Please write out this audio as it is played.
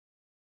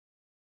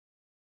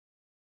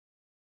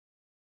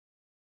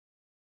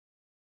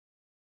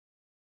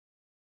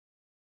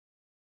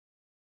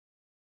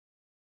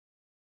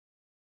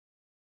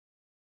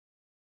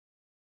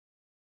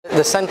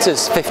The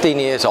centre's 15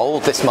 years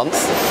old this month,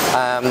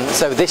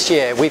 so this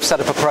year we've set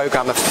up a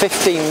programme of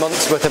 15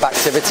 months worth of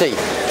activity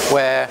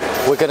where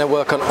we're going to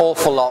work an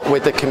awful lot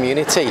with the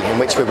community in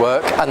which we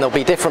work, and there'll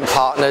be different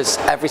partners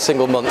every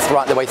single month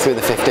right the way through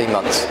the 15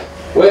 months.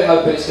 We're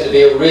hoping it's going to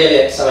be a really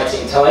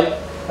exciting time.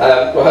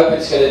 We're hoping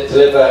it's going to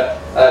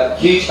deliver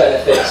huge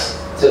benefits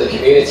to the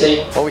community.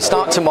 Well, we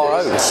start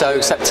tomorrow,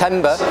 so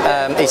September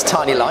is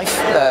Tiny Life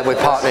we're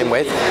partnering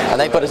with, and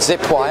they've got a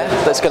zip wire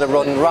that's going to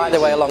run right the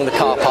way along the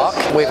car park.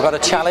 We've got a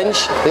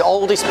challenge. The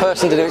oldest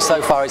person to do it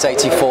so far is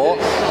 84,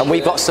 and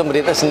we've got somebody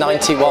that's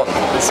 91,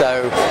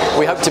 so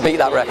we hope to beat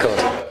that record.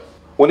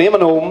 When Eamon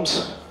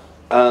Holmes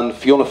and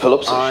Fiona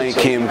Phillips. I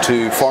came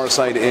to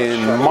Forestside in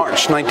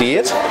March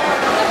 98,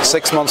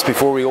 6 months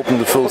before we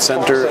opened the full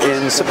centre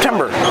in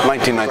September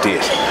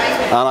 1998.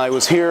 And I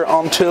was here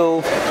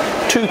until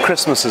 2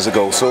 Christmases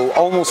ago, so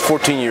almost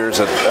 14 years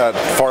at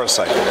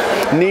Forestside.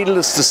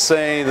 Needless to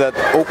say that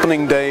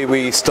opening day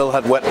we still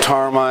had wet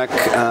tarmac,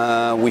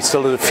 we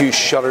still had a few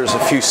shutters, a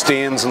few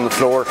stains on the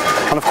floor,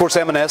 and of course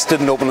M&S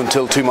didn't open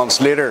until 2 months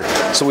later,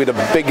 so we had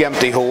a big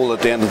empty hole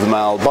at the end of the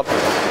mall. But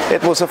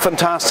it was a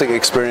fantastic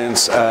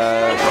experience,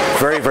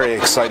 very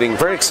exciting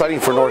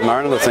for Northern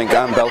Ireland I think,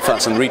 and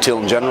Belfast and retail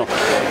in general,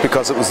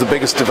 because it was the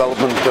biggest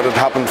development that had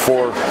happened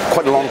for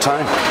quite a long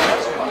time.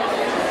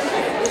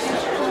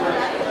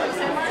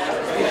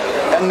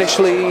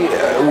 Initially,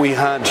 we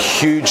had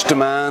huge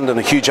demand and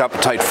a huge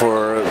appetite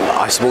for,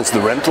 I suppose, the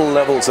rental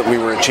levels that we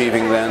were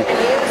achieving then.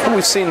 And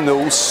we've seen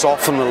those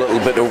soften a little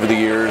bit over the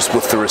years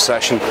with the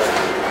recession.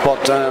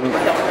 But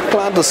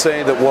glad to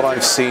say that what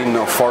I've seen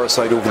of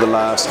Forestside over the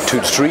last 2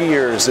 to 3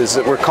 years is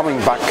that we're coming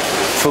back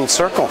full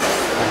circle.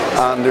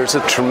 And there's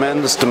a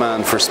tremendous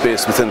demand for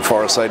space within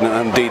Forestside,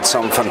 and indeed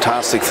some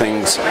fantastic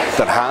things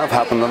that have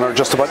happened and are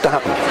just about to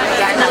happen.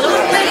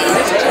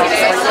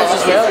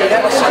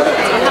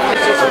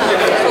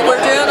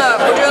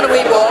 We're doing a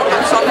wee walk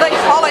on Sunday.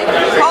 Holly.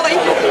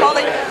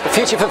 The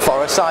future for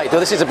Forestside, well,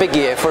 this is a big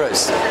year for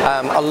us.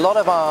 A lot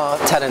of our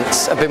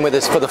tenants have been with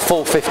us for the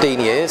full 15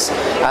 years,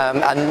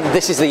 and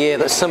this is the year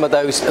that some of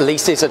those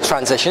leases are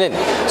transitioning.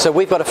 So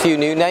we've got a few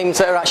new names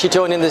that are actually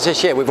joining us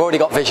this year. We've already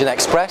got Vision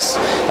Express.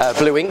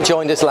 Blue Ink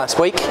joined us last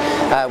week.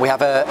 We have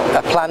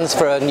plans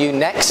for a new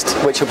Next,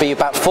 which will be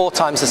about 4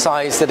 times the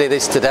size that it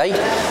is today.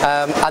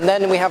 And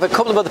then we have a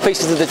couple of other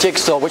pieces of the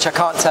jigsaw which I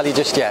can't tell you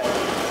just yet.